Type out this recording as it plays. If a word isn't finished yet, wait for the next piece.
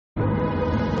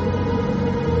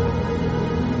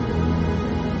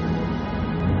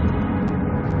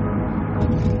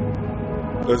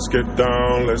Let's get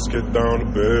down to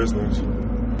business.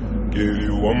 Give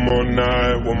you one more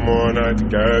night to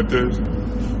get this.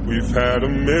 We've had a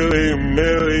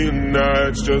million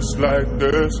nights just like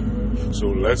this. So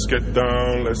let's get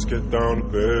down to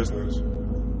business.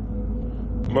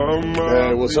 Mama,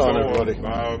 hey, what's on, everybody?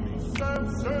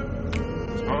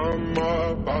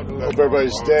 Hope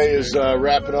everybody's day is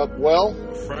wrapping up well.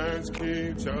 Friends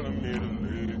keep telling me to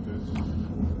leave this.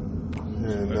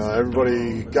 And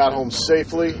everybody got home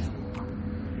safely.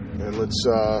 And let's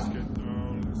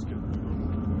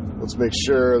make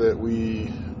sure that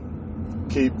we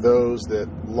keep those that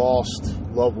lost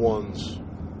loved ones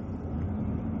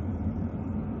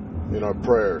in our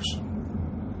prayers.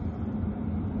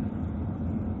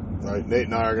 All right, Nate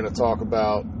and I are going to talk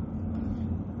about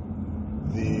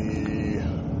the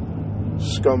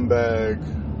scumbag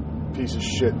piece of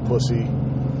shit pussy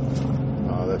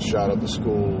that shot up the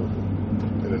school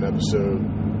in an episode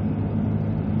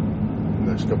in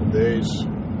the next couple days.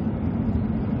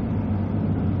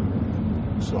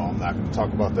 So I'm not going to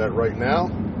talk about that right now.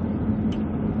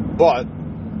 But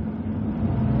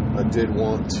I did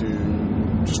want to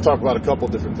just talk about a couple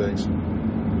different things.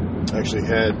 I actually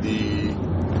had the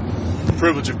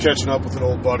privilege of catching up with an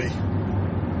old buddy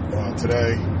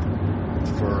today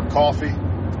for coffee,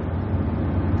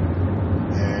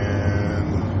 and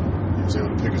he was able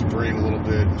to pick his brain a little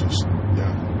bit and just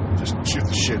shoot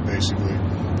the shit basically.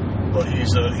 But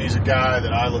he's a guy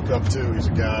that I look up to. He's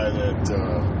a guy that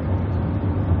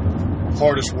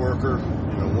hardest worker,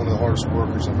 one of the hardest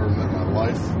workers I've ever met in my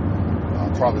life.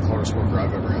 Probably the hardest worker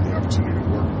I've ever had the opportunity to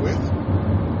work with.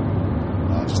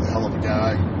 Just a hell of a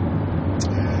guy.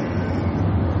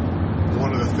 And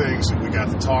one of the things that we got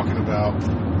to talking about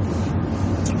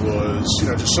was,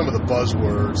 just some of the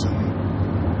buzzwords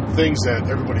and things that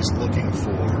everybody's looking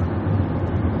for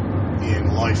in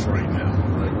life right now,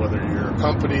 right? Whether you're a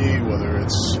company, whether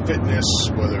it's fitness,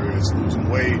 whether it's losing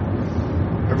weight,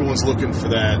 everyone's looking for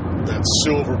that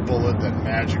silver bullet, that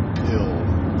magic pill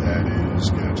that is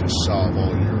going to just solve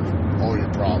all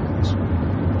your problems.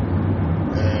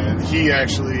 And he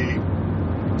actually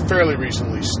fairly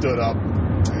recently stood up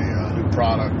a new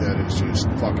product that is just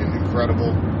fucking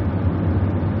incredible.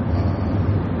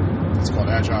 It's called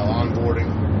Agile Onboarding.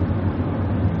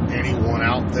 Anyone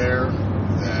out there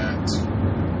that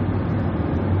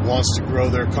wants to grow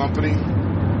their company,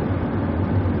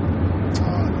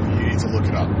 you need to look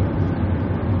it up,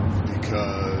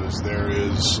 because there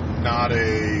is not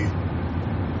a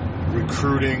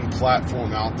recruiting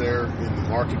platform out there in the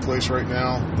marketplace right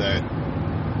now that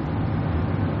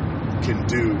can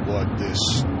do what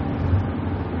this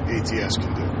ATS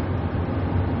can do.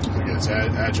 Again, it's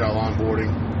Agile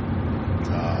Onboarding.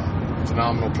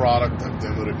 Phenomenal product. I've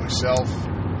demoed it myself,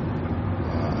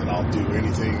 and I'll do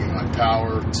anything in my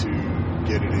power to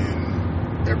get it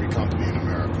in every company in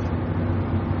America,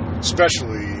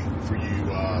 especially for you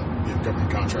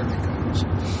government contracting companies,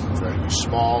 right? You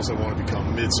smalls that want to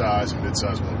become mid-size, and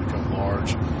mid-size want to become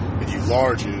large, and you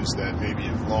larges that maybe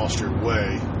have lost your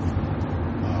way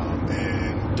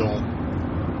and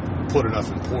don't put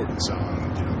enough importance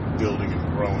on building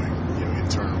and growing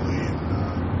internally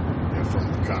and from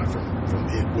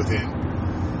within.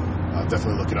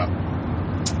 Definitely look it up.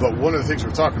 But one of the things we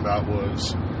were talking about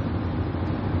was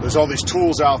there's all these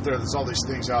tools out there, there's all these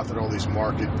things out there, all these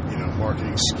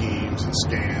marketing schemes and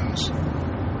scams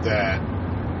that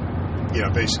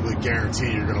basically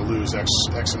guarantee you're going to lose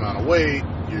X amount of weight,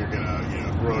 you're going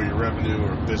to grow your revenue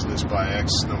or business by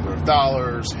X number of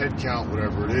dollars, headcount,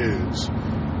 whatever it is.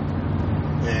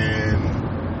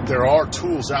 And there are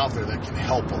tools out there that can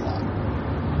help a lot.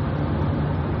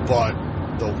 But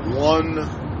the one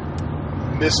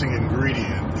missing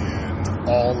ingredient in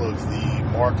all of the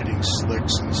marketing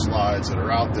slicks and slides that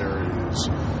are out there is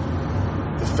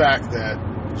the fact that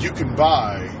you can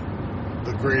buy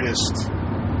the greatest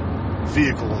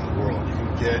vehicle in the world. You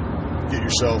can get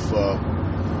yourself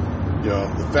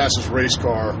the fastest race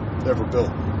car ever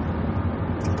built.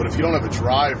 But if you don't have a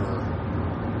driver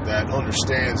that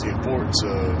understands the importance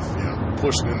of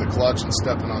pushing in the clutch and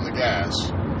stepping on the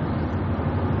gas,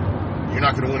 you're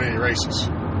not going to win any races,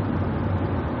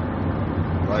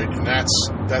 right? And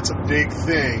that's a big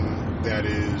thing that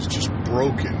is just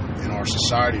broken in our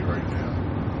society right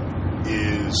now,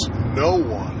 is no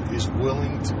one is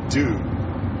willing to do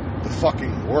the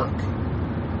fucking work.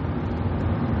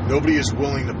 Nobody is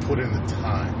willing to put in the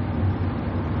time,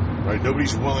 right?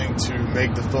 Nobody's willing to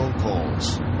make the phone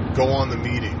calls, go on the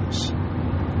meetings,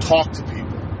 talk to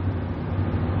people,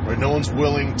 right? No one's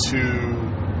willing to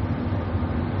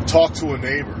talk to a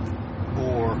neighbor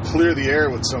or clear the air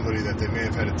with somebody that they may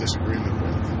have had a disagreement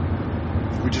with.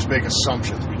 We just make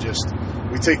assumptions. We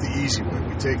take the easy way.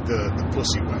 We take the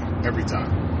pussy way every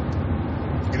time.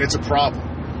 And it's a problem.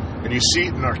 And you see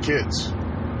it in our kids.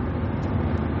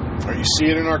 Right? You see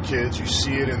it in our kids. You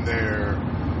see it in their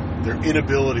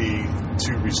inability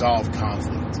to resolve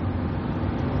conflict.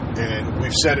 And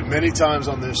we've said it many times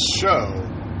on this show,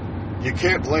 you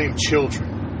can't blame children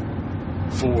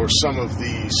for some of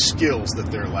the skills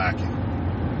that they're lacking.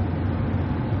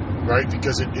 Right?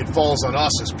 Because it falls on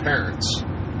us as parents,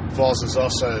 falls on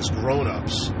us as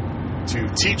grown-ups to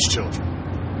teach children.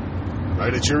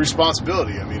 Right? It's your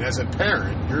responsibility. I mean, as a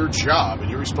parent, your job and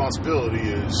your responsibility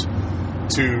is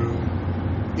to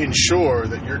ensure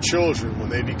that your children, when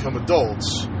they become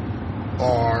adults,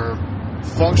 are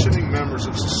functioning members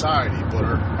of society, but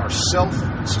are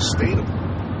self-sustainable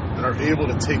and are able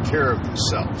to take care of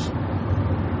themselves.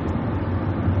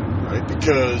 Right?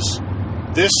 Because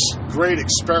this great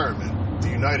experiment, the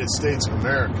United States of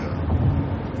America,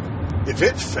 if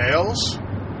it fails,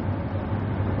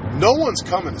 no one's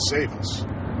coming to save us.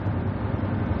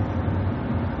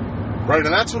 Right?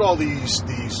 And that's what all these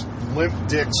limp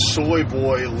dick soy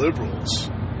boy liberals,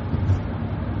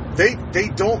 they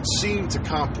don't seem to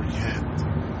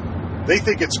comprehend. They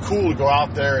think it's cool to go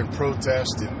out there and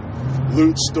protest and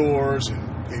loot stores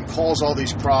and cause all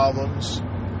these problems.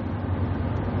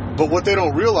 But what they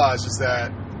don't realize is that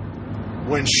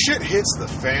when shit hits the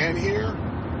fan here,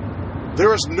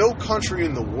 there is no country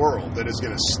in the world that is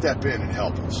going to step in and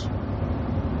help us.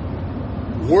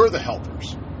 We're the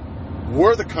helpers.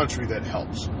 We're the country that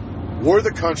helps. We're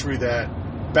the country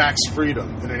that backs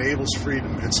freedom and enables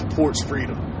freedom and supports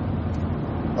freedom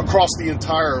across the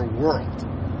entire world.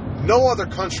 No other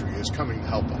country is coming to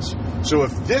help us. So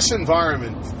if this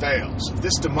environment fails, if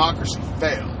this democracy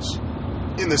fails,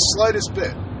 in the slightest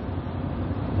bit,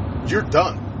 you're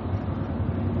done.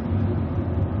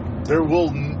 There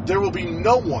will be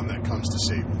no one that comes to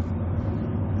save you.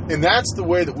 And that's the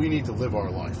way that we need to live our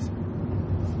life.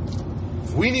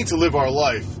 We need to live our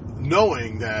life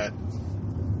knowing that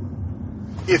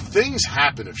if things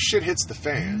happen, if shit hits the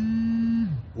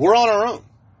fan, we're on our own.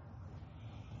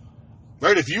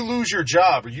 Right? If you lose your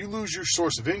job or you lose your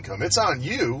source of income, it's on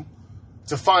you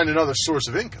to find another source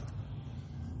of income.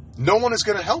 No one is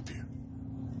going to help you.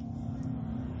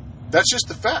 That's just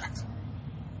the fact.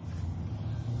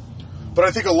 But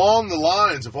I think along the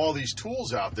lines of all these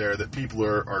tools out there that people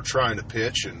are trying to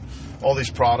pitch and all these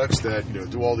products that, you know,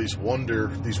 do all these wonder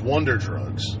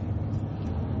drugs,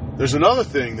 there's another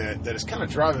thing that is kind of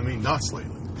driving me nuts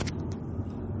lately.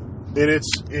 And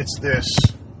it's this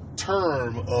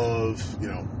term of, you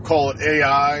know, call it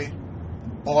AI,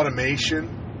 automation.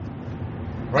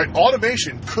 Right?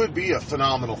 Automation could be a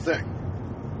phenomenal thing.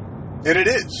 And it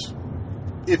is,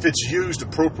 if it's used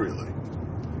appropriately.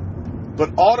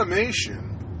 But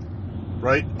automation,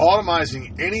 right,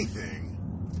 automizing anything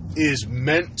is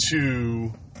meant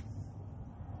to,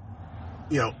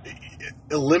 you know,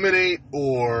 eliminate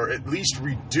or at least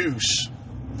reduce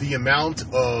the amount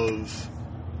of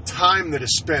time that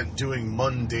is spent doing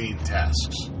mundane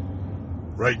tasks,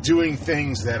 right? Doing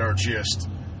things that are just,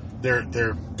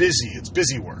 they're busy. It's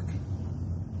busy work.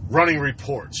 Running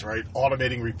reports, right?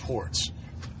 Automating reports.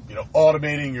 You know,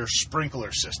 automating your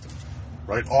sprinkler system.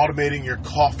 Right, automating your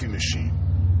coffee machine,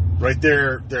 right?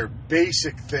 They're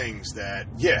basic things that,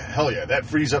 yeah, hell yeah, that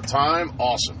frees up time,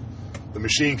 awesome. The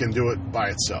machine can do it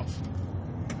by itself.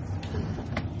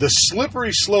 The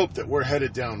slippery slope that we're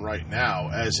headed down right now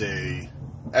as a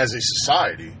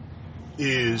society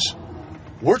is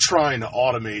we're trying to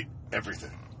automate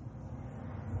everything.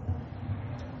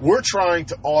 We're trying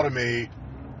to automate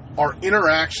our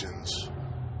interactions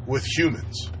with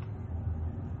humans.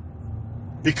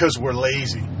 Because we're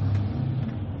lazy.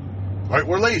 Right?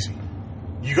 We're lazy.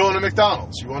 You go into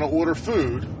McDonald's, you want to order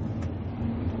food,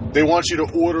 they want you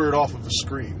to order it off of a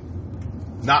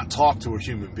screen, not talk to a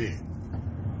human being.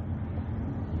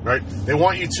 Right? They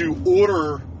want you to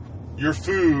order your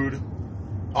food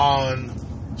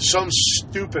on some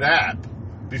stupid app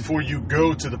before you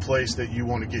go to the place that you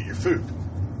want to get your food.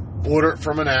 Order it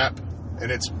from an app, and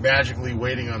it's magically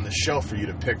waiting on the shelf for you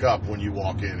to pick up when you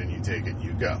walk in and you take it and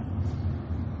you go.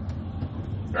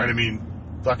 Right? I mean,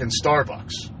 fucking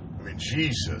Starbucks. I mean,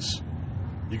 Jesus.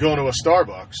 You go into a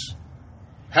Starbucks,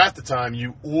 half the time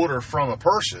you order from a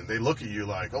person, they look at you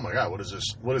like, oh my God, what is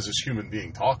this human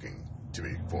being talking to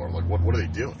me for? Like, what are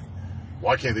they doing?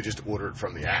 Why can't they just order it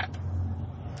from the app?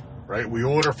 Right? We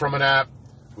order from an app,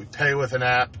 we pay with an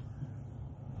app,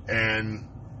 and,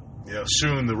 you know,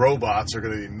 soon the robots are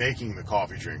going to be making the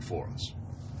coffee drink for us.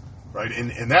 Right?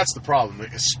 And that's the problem,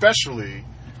 especially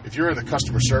if you're in the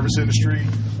customer service industry,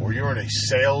 or you're in a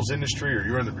sales industry, or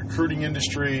you're in the recruiting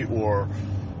industry, or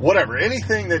whatever,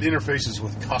 anything that interfaces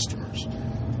with customers,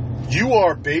 you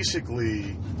are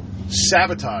basically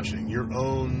sabotaging your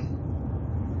own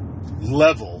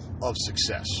level of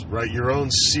success, right? Your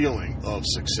own ceiling of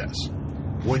success.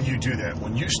 When you do that,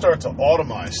 when you start to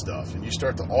automate stuff and you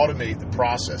start to automate the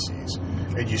processes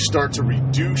and you start to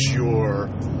reduce your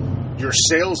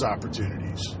sales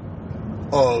opportunities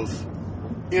of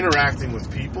interacting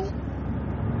with people,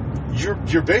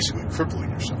 you're basically crippling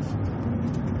yourself.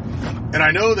 And I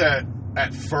know that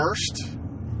at first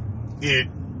it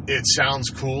sounds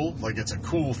cool, like it's a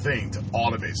cool thing to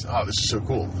automate. Oh, this is so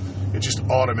cool. It just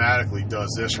automatically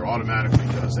does this or automatically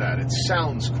does that. It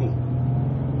sounds cool.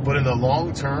 But in the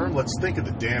long term, let's think of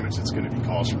the damage that's going to be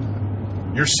caused from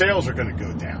that. Your sales are going to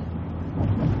go down,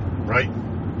 right?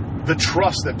 The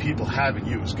trust that people have in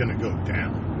you is going to go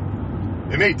down.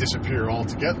 It may disappear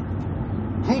altogether.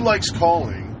 Who likes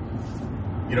calling,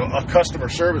 a customer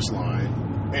service line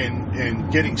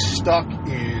and getting stuck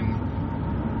in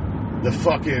the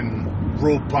fucking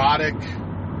robotic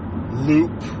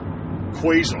loop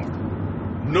quasar?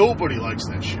 Nobody likes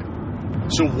that shit.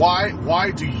 So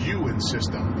why do you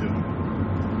insist on doing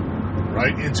it?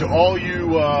 Right? And to all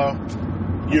you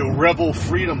rebel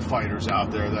freedom fighters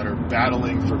out there that are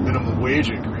battling for minimum wage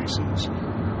increases,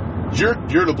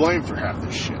 you're to blame for half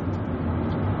this shit.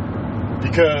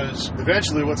 Because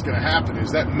eventually what's going to happen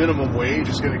is that minimum wage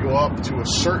is going to go up to a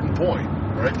certain point,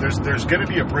 right? There's going to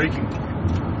be a breaking point.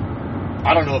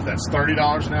 I don't know if that's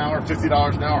 $30 an hour,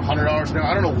 $50 an hour, $100 an hour.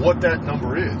 I don't know what that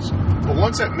number is. But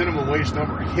once that minimum wage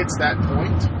number hits that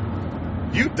point,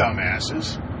 you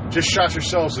dumbasses just shot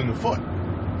yourselves in the foot.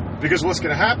 Because what's going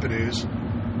to happen is,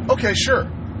 okay, sure,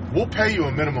 we'll pay you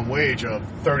a minimum wage of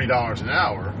 $30 an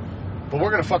hour, but we're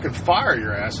going to fucking fire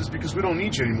your asses because we don't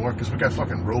need you anymore because we got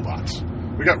fucking robots.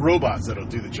 We got robots that'll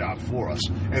do the job for us.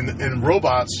 And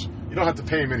robots, you don't have to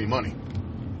pay them any money.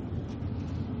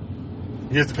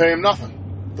 You have to pay them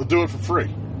nothing. They'll do it for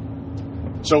free.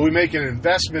 So we make an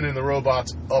investment in the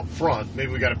robots up front.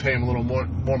 Maybe we got to pay them a little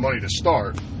more money to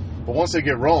start. But once they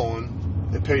get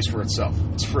rolling, it pays for itself.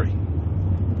 It's free.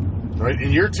 Right?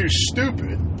 And you're too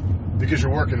stupid, because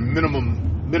you're working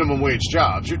minimum wage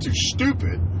jobs, you're too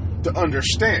stupid to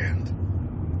understand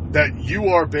that you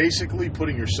are basically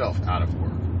putting yourself out of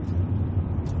work.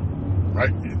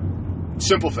 Right?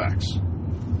 Simple facts.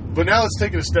 But now let's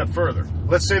take it a step further.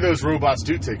 Let's say those robots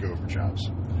do take over jobs.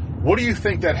 What do you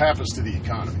think that happens to the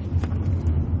economy?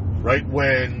 Right?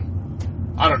 When,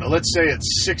 I don't know, let's say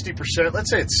it's 60%, let's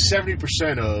say it's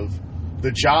 70% of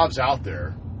the jobs out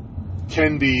there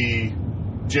can be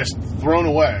just thrown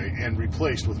away and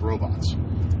replaced with robots.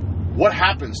 What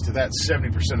happens to that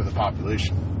 70% of the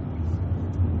population?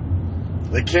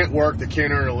 They can't work, they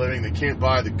can't earn a living, they can't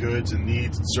buy the goods and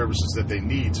needs and services that they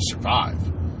need to survive.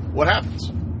 What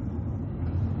happens?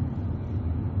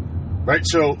 Right?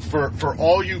 So for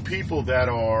all you people that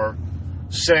are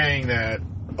saying that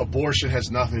abortion has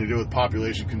nothing to do with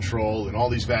population control and all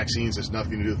these vaccines has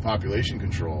nothing to do with population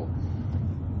control,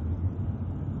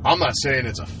 I'm not saying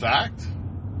it's a fact,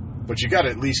 but you got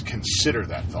to at least consider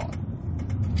that thought.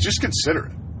 Just consider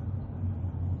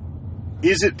it.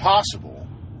 Is it possible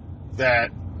that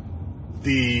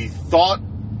the thought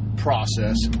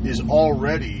process is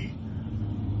already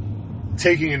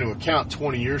taking into account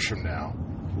 20 years from now,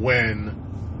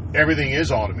 when everything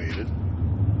is automated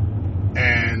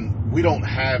and we don't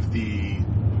have the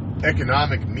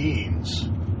economic means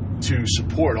to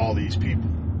support all these people?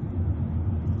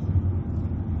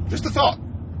 Just a thought,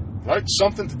 right?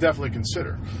 Something to definitely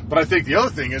consider. But I think the other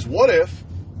thing is, what if,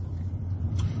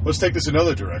 let's take this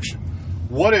another direction.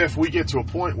 What if we get to a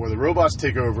point where the robots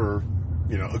take over,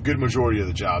 a good majority of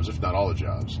the jobs, if not all the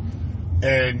jobs,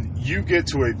 and you get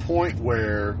to a point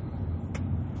where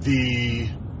the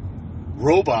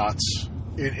robots,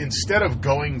 instead of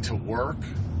going to work,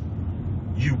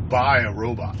 you buy a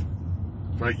robot,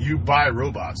 right? You buy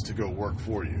robots to go work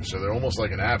for you. So they're almost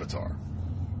like an avatar,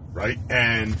 right?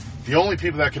 And the only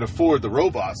people that can afford the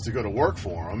robots to go to work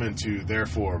for them and to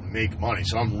therefore make money.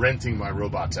 So I'm renting my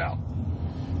robots out.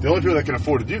 The only people that can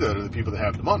afford to do that are the people that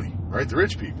have the money, right? The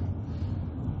rich people.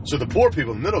 So the poor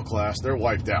people, the middle class, they're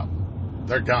wiped out.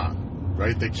 They're gone,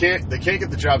 right? They can't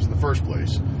get the jobs in the first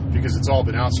place because it's all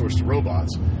been outsourced to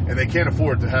robots, and they can't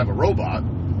afford to have a robot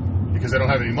because they don't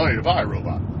have any money to buy a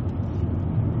robot.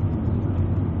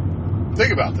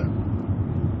 Think about that.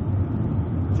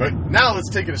 Right? Now let's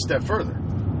take it a step further.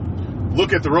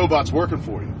 Look at the robots working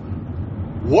for you.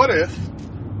 What if,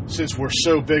 since we're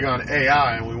so big on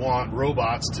AI and we want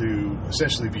robots to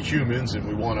essentially be humans and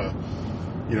we want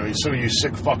to, some of you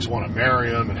sick fucks want to marry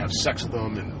them and have sex with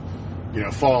them and,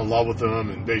 fall in love with them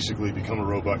and basically become a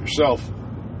robot yourself.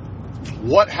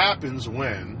 What happens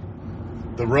when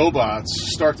the robots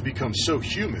start to become so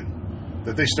human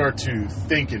that they start to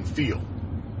think and feel,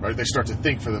 right? They start to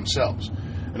think for themselves.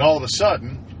 And all of a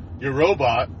sudden, your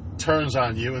robot turns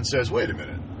on you and says, wait a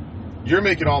minute, you're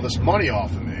making all this money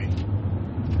off of me.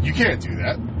 You can't do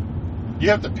that. You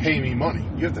have to pay me money.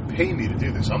 You have to pay me to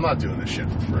do this. I'm not doing this shit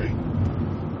for free.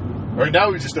 Right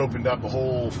now, we just opened up a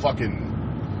whole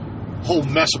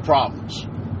mess of problems,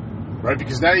 right?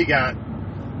 Because now you got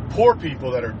poor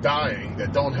people that are dying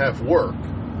that don't have work.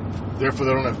 Therefore,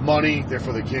 they don't have money.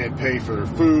 Therefore, they can't pay for their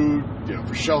food,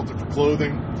 for shelter, for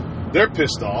clothing. They're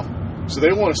pissed off. So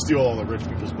they want to steal all the rich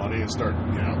people's money and start,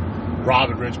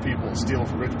 robbing rich people and stealing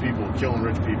from rich people and killing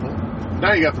rich people.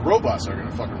 Now you got the robots that are going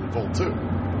to fucking revolt too.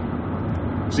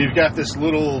 So you've got this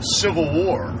little civil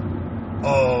war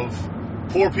of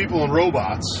poor people and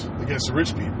robots against the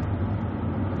rich people.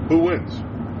 Who wins?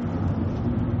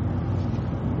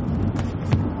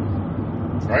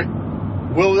 Right?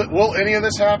 Will any of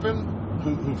this happen?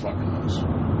 Who fucking knows?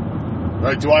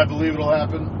 Right? Do I believe it'll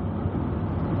happen?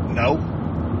 No.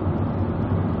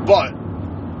 But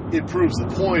it proves the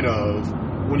point of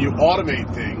when you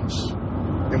automate things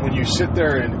and when you sit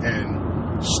there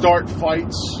and start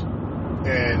fights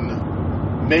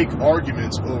and make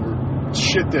arguments over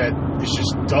shit that is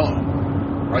just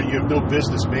dumb, right? You have no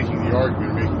business making the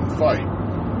argument or making the fight.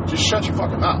 Just shut your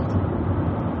fucking mouth.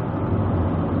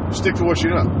 Stick to what you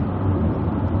know.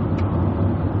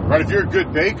 Right? If you're a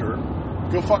good baker,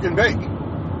 go fucking bake.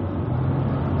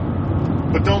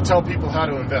 But don't tell people how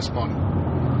to invest money.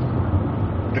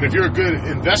 And if you're a good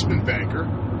investment banker,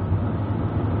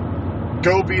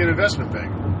 go be an investment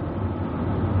banker.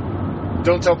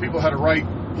 Don't tell people how to write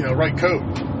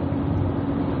code.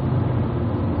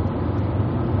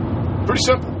 Pretty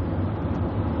simple.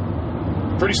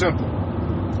 Pretty simple.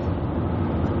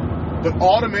 But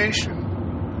automation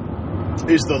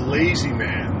is the lazy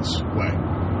man's way.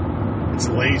 It's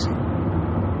lazy.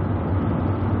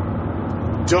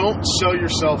 Don't sell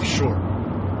yourself short,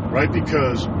 right?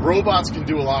 Because robots can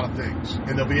do a lot of things,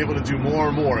 and they'll be able to do more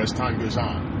and more as time goes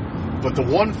on. But the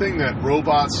one thing that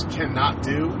robots cannot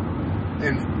do,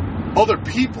 and other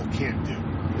people can't do,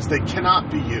 is they cannot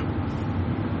be you.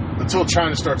 Until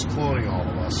China starts cloning all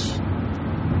of us.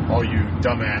 All you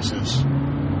dumbasses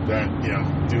that,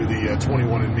 do the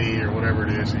 21andMe or whatever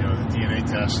it is, the DNA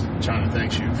test. China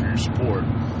thanks you for your support.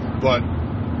 But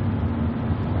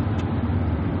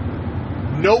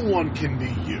no one can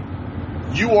be you.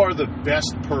 You are the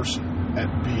best person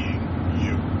at being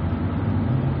you.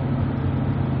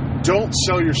 Don't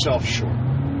sell yourself short.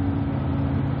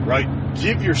 Right?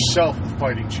 Give yourself a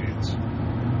fighting chance.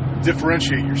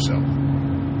 Differentiate yourself.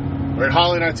 Right?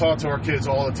 Holly and I talk to our kids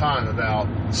all the time about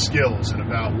skills and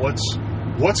about what's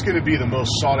going to be the most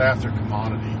sought after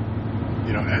commodity,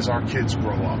 as our kids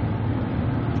grow up.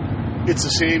 It's the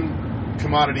same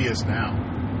commodity as now.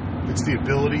 It's the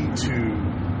ability to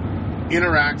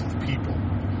interact with people.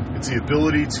 It's the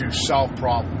ability to solve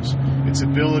problems. It's the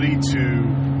ability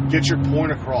to get your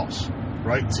point across,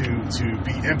 right? To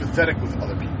be empathetic with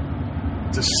other people.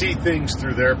 To see things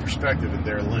through their perspective and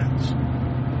their lens.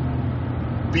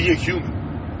 Be a human.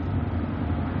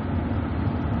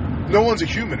 No one's a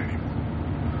human anymore.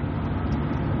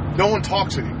 No one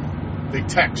talks anymore. They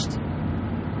text.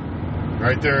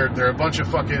 Right? They're a bunch of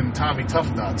fucking Tommy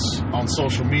Toughnuts on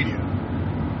social media.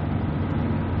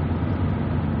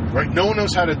 Right? No one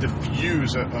knows how to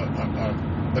diffuse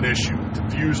an issue,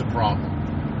 diffuse a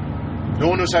problem. No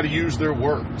one knows how to use their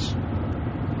words.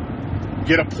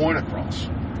 Get a point across.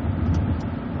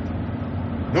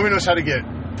 Nobody knows how to get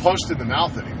punched in the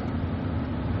mouth anymore.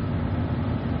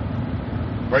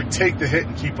 Right? Take the hit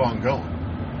and keep on going.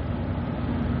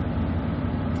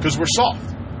 Because we're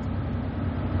soft.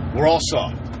 We're all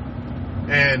soft.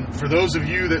 And for those of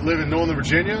you that live in Northern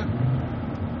Virginia,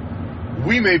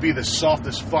 we may be the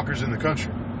softest fuckers in the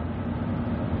country.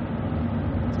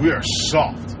 We are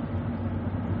soft.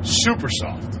 Super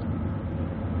soft.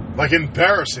 Like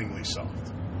embarrassingly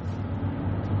soft.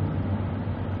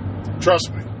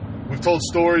 Trust me. We've told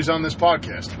stories on this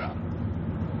podcast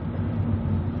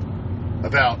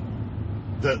about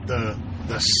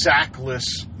the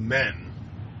sackless men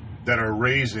that are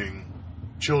raising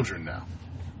children now,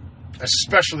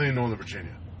 especially in Northern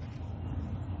Virginia.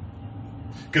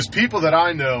 Because people that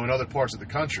I know in other parts of the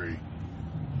country,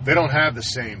 they don't have the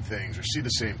same things or see the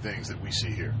same things that we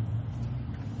see here.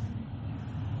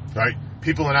 Right?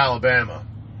 People in Alabama,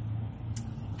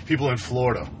 people in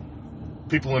Florida,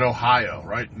 people in Ohio,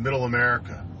 right? Middle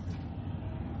America.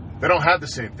 They don't have the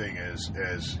same thing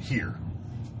as here.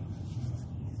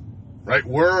 Right?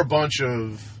 We're a bunch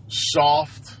of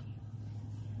soft,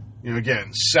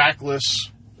 again,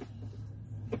 sackless,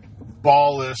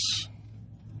 ballless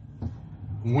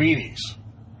weenies.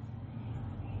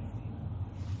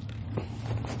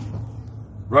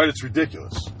 Right? It's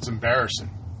ridiculous. It's embarrassing.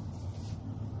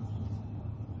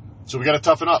 So we got to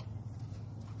toughen up.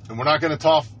 And we're not going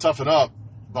to toughen up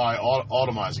by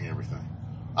automizing everything.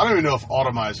 I don't even know if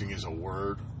automizing is a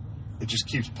word. It just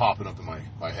keeps popping up in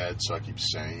my head, so I keep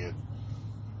saying it.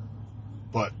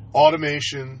 But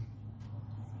automation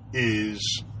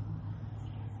is,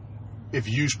 if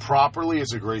used properly,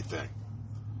 it's a great thing.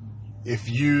 If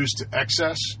used to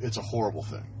excess, it's a horrible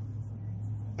thing.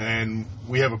 And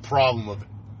we have a problem of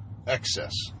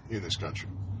excess in this country.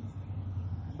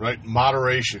 Right?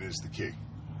 Moderation is the key.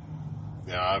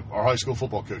 Yeah, our high school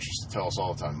football coach used to tell us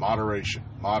all the time, moderation,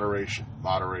 moderation,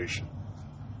 moderation.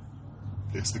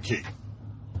 It's the key.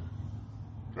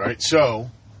 Right?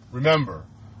 So, remember,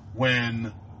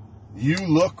 when you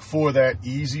look for that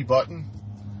easy button,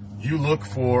 you look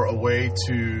for a way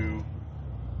to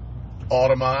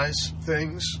automize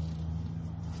things,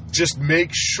 just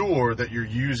make sure that you're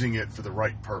using it for the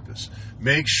right purpose.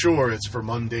 Make sure it's for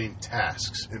mundane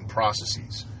tasks and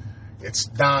processes.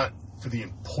 It's not for the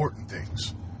important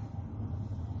things,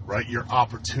 right? Your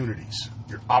opportunities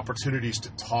to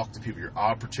talk to people, your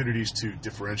opportunities to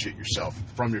differentiate yourself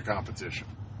from your competition.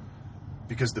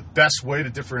 Because the best way to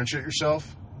differentiate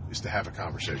yourself is to have a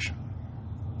conversation.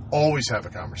 Always have a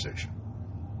conversation.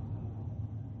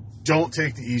 Don't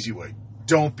take the easy way.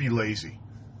 Don't be lazy.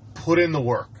 Put in the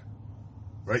work,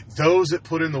 right? Those that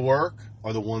put in the work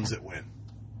are the ones that win.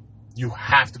 You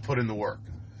have to put in the work.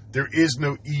 There is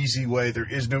no easy way. There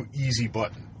is no easy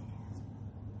button.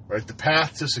 Right? The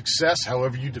path to success,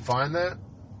 however you define that,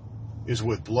 is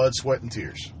with blood, sweat, and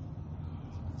tears.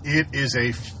 It is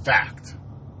a fact.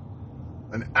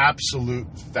 An absolute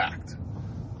fact.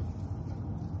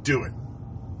 Do it.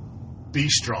 Be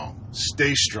strong.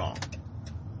 Stay strong.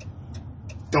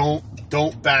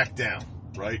 Don't back down,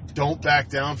 right? Don't back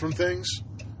down from things.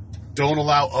 Don't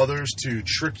allow others to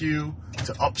trick you,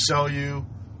 to upsell you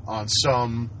on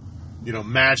some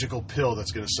magical pill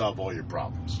that's going to solve all your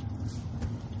problems.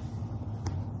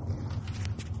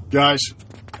 Guys,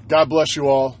 God bless you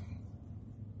all.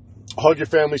 Hug your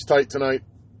families tight tonight,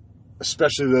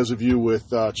 especially those of you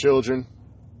with children.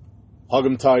 Hug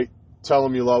them tight. Tell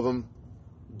them you love them.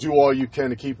 Do all you can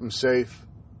to keep them safe.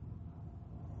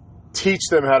 Teach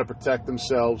them how to protect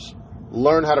themselves.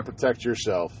 Learn how to protect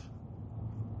yourself.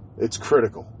 It's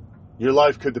critical. Your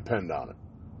life could depend on it.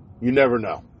 You never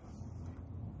know.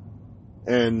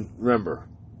 And remember,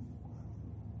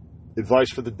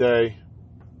 advice for the day,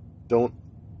 don't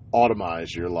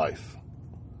automize your life.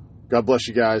 God bless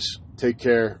you guys. Take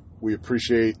care. We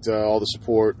appreciate all the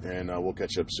support, and we'll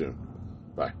catch you up soon.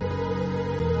 Bye.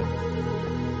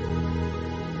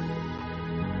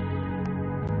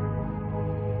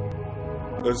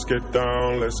 Let's get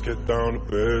down to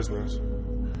business.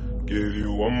 Give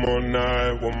you one more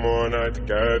night to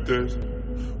get this.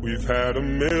 We've had a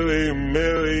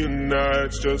million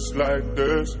nights just like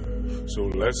this. So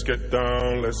let's get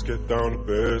down to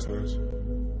business.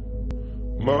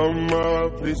 Mama,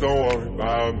 please don't worry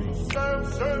about me.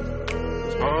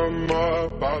 'Cause I'm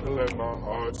about to let my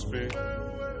heart speak.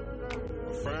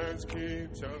 My friends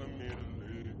keep telling me